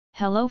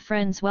Hello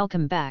friends,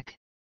 welcome back.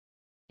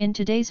 In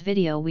today's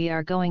video we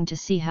are going to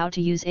see how to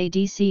use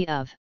ADC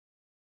of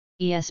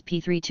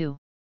ESP32.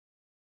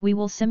 We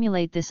will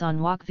simulate this on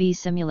Wokwi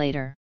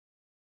Simulator.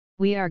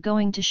 We are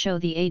going to show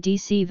the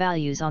ADC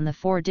values on the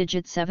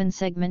 4-digit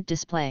 7-segment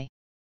display.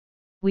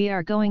 We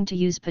are going to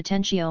use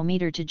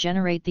potentiometer to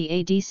generate the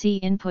ADC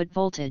input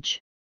voltage.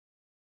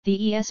 The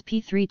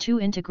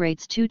ESP32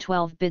 integrates two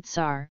 12-bit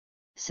SAR,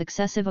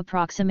 successive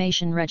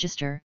approximation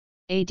register,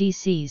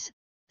 ADCs,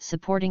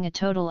 supporting a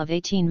total of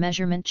 18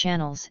 measurement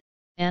channels,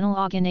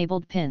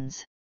 analog-enabled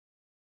pins.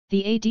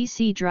 The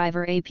ADC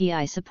driver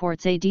API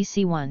supports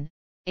ADC1,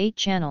 8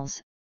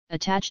 channels,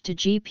 attached to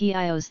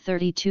GPIOs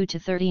 32 to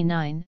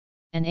 39,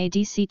 and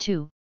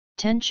ADC2,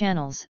 10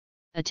 channels,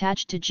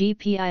 attached to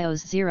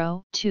GPIOs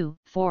 0, 2,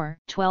 4,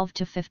 12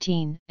 to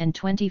 15, and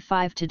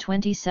 25 to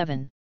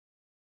 27.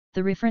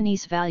 The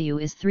reference value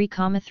is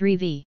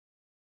 3,3V.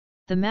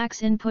 The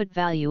max input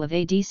value of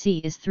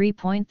ADC is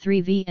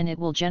 3.3V and it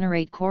will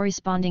generate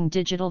corresponding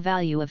digital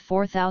value of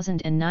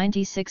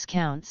 4096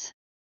 counts.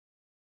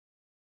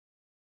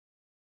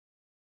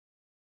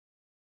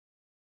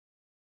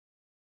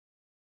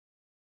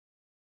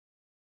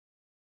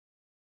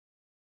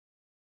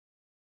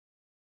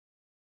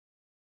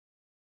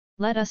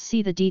 Let us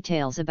see the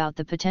details about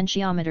the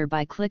potentiometer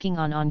by clicking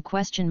on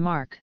question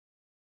mark.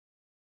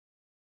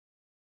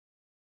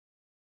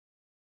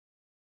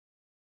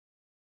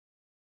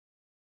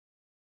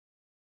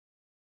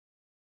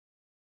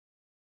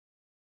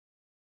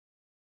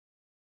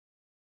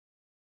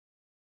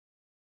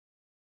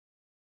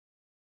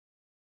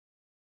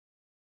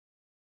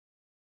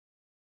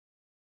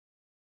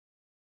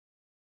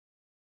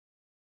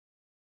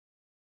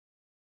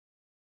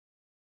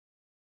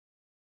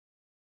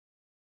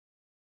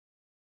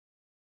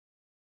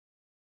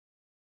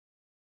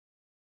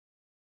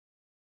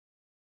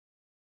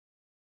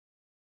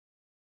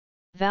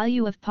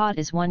 Value of pot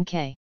is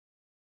 1K.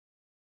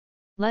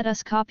 Let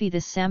us copy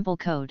this sample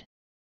code.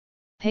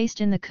 Paste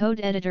in the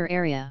code editor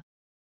area.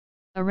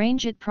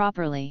 Arrange it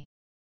properly.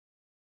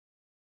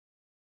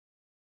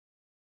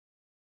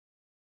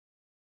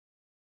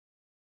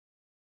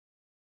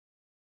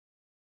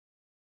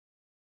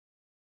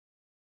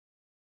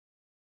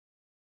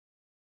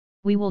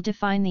 We will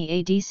define the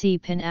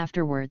ADC pin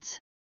afterwards.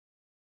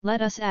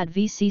 Let us add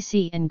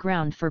VCC and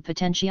ground for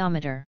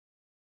potentiometer.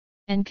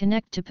 And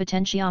connect to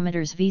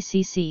potentiometer's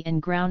VCC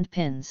and ground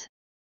pins.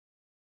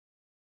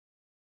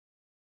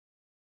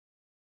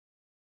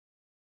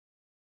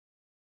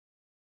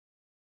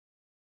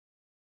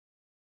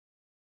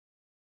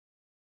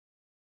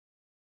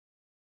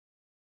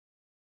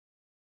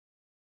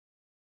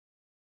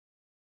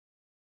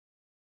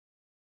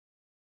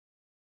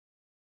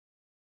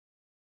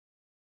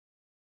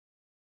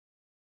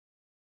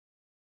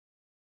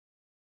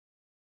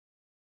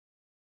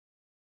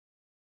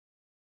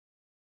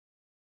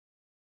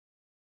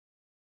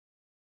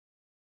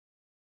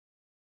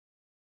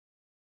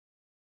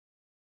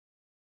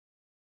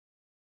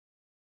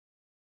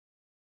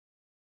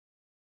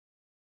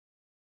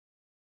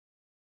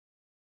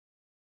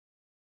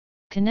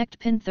 Connect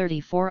pin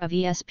 34 of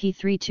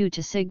ESP32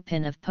 to SIG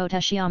pin of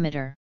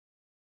potentiometer.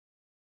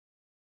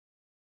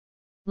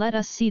 Let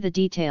us see the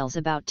details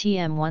about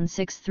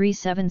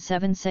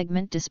TM16377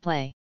 segment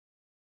display.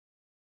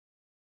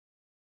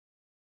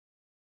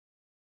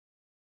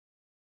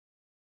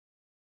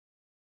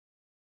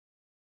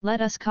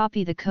 Let us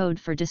copy the code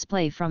for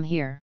display from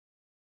here.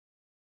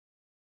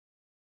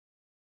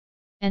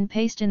 And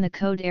paste in the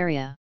code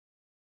area.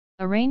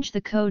 Arrange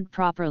the code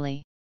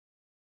properly.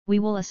 We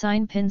will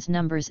assign pins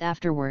numbers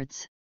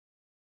afterwards.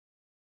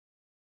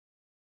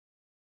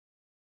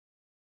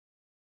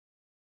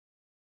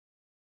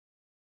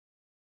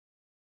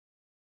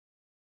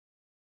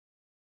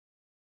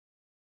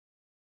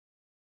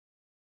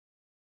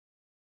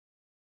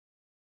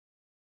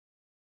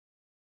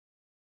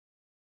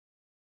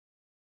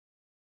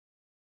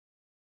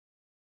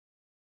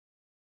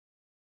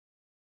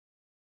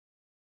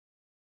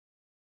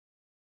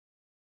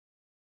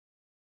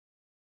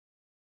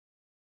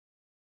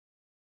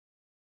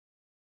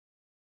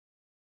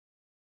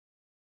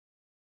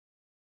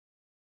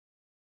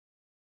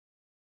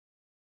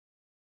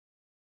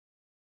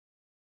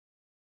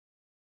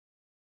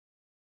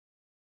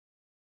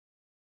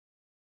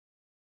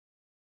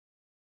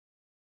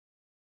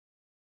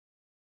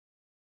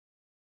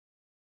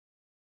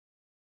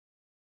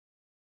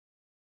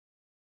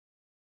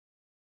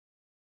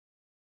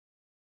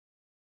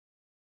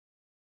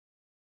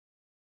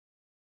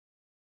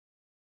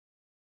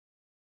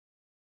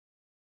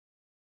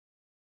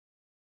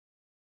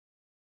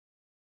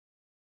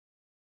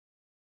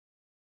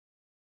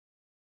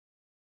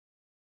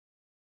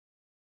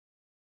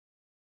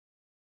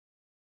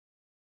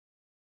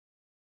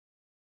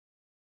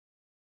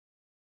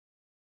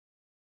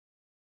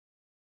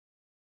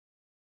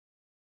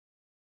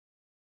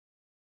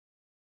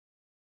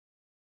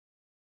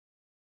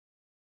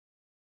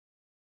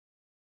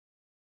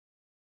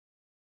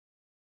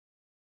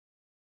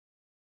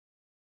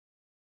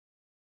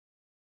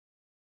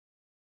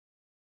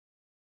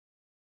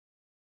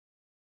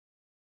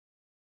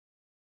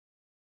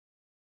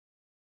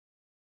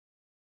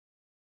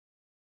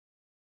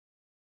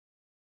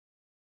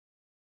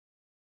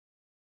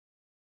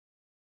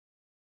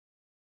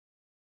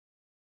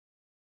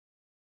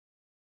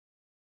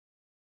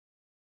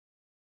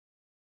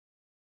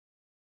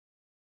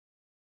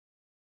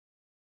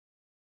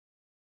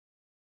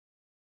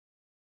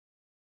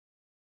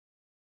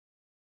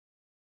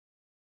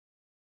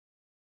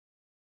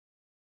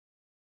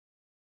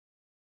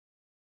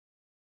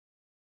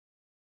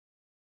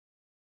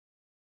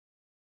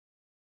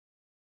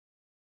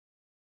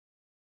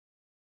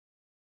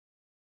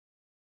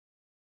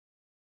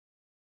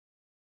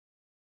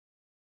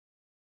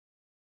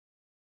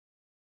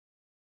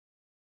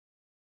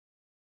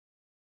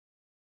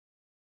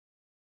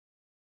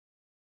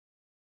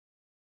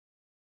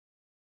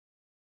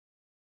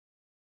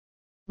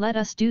 Let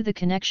us do the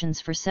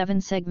connections for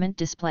 7-segment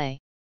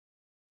display.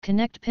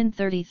 Connect pin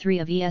 33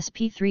 of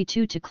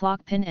ESP32 to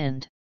clock pin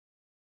end.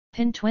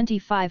 Pin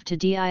 25 to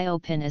DIO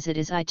pin as it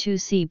is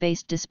I2C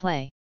based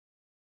display.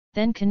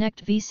 Then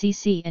connect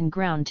VCC and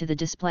ground to the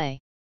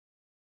display.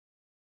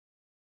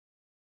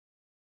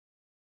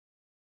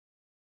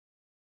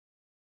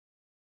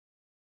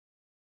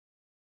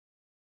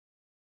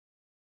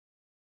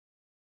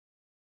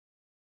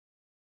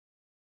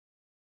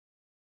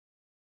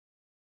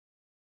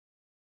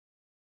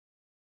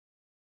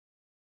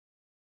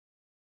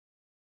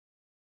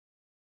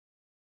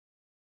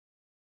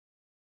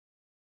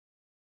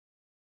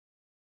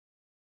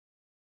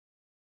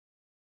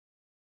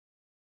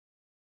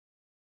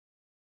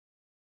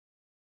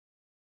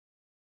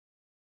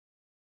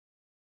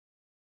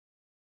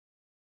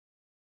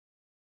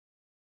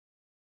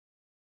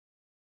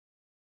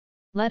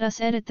 Let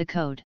us edit the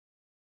code.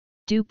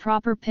 Do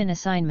proper pin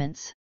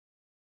assignments.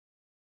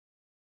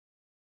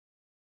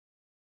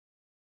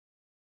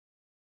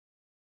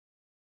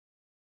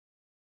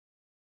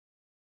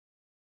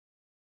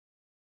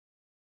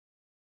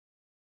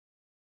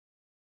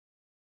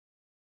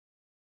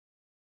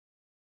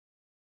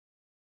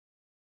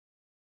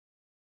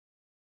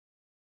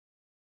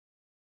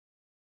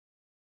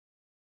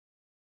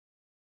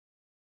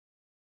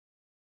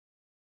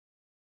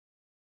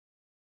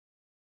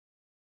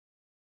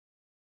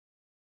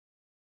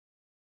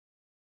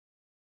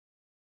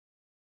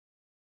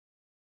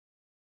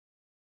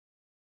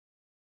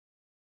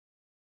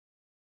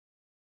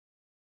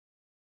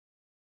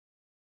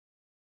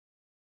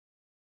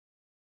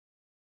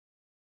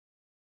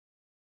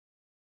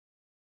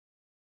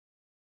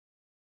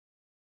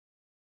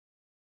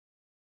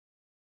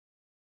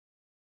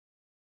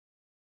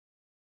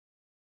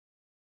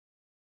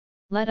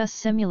 Let us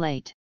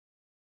simulate.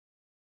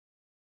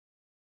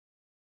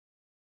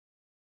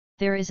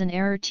 There is an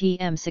error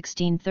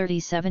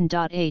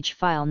TM1637.h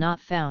file not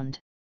found.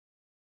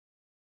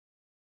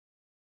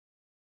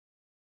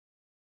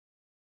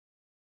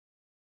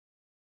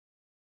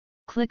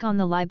 Click on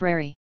the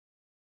library.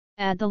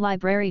 Add the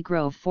library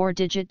Grove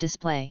 4-digit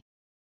display.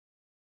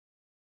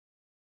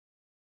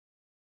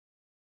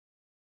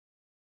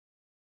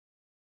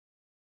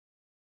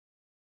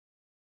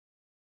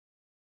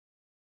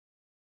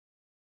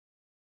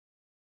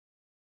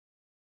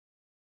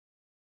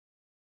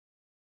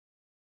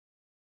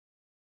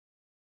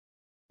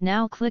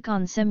 Now click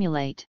on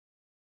Simulate.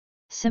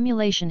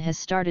 Simulation has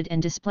started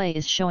and display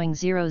is showing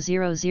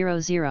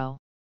 0000.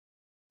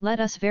 Let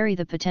us vary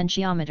the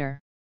potentiometer.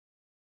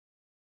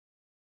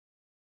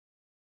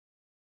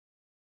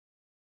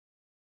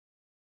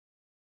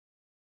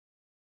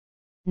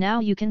 Now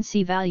you can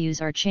see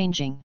values are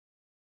changing.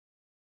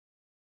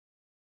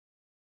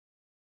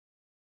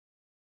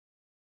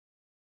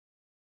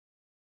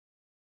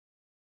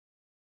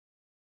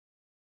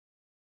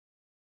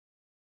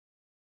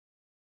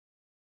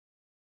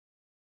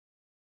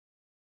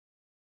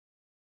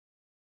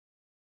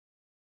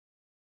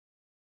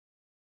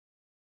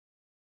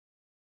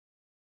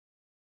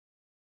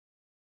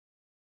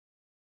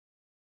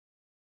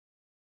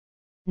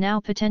 Now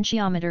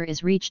potentiometer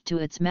is reached to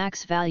its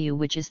max value,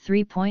 which is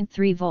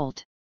 3.3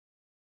 volt,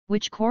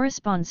 which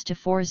corresponds to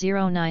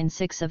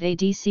 4096 of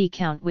ADC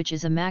count, which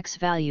is a max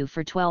value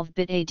for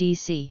 12-bit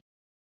ADC.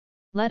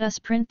 Let us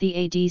print the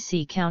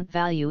ADC count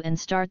value and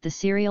start the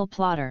serial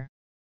plotter.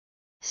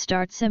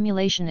 Start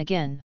simulation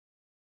again.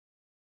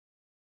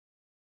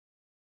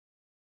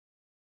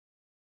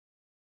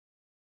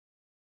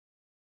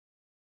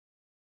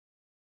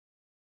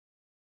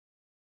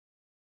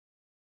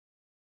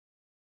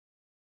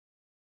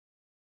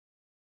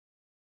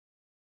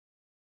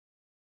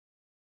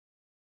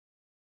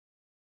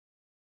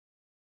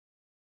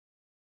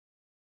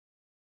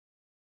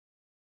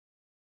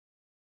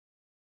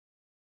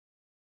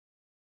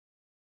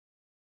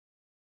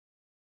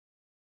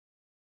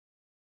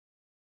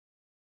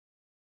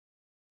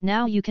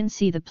 Now you can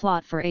see the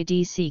plot for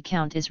ADC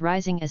count is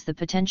rising as the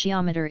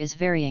potentiometer is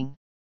varying.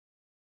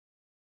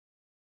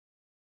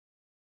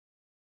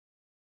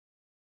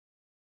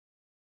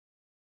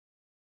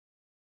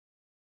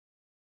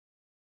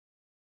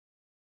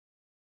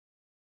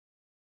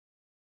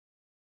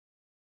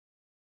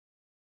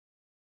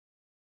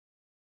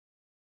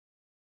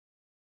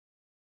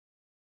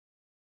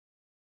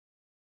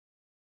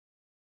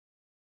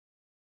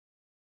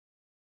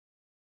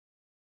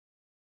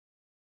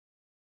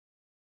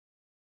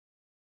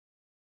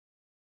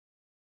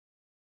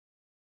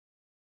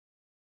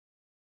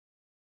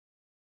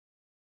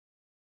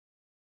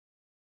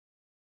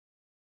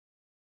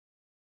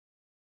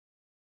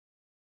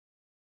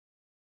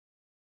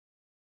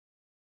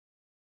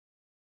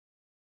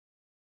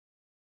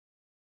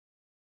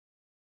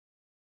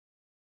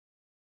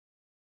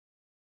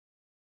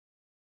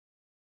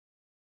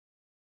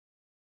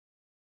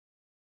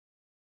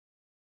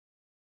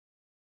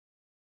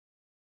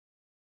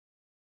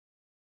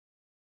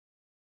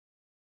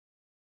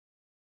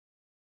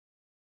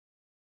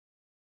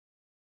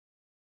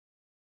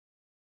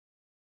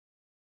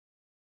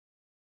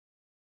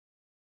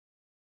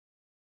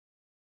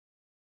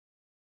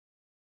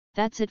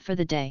 That's it for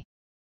the day.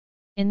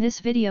 In this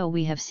video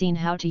we have seen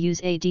how to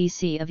use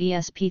ADC of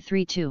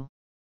ESP32.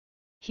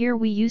 Here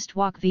we used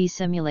Wokwi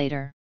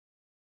Simulator.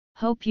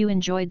 Hope you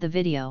enjoyed the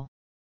video.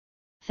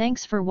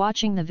 Thanks for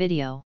watching the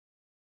video.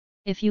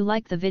 If you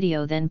like the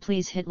video then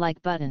please hit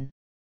like button.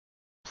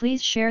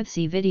 Please share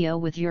the video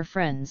with your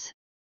friends.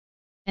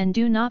 And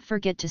do not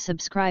forget to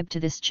subscribe to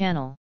this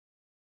channel.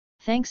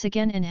 Thanks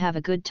again and have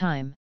a good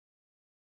time.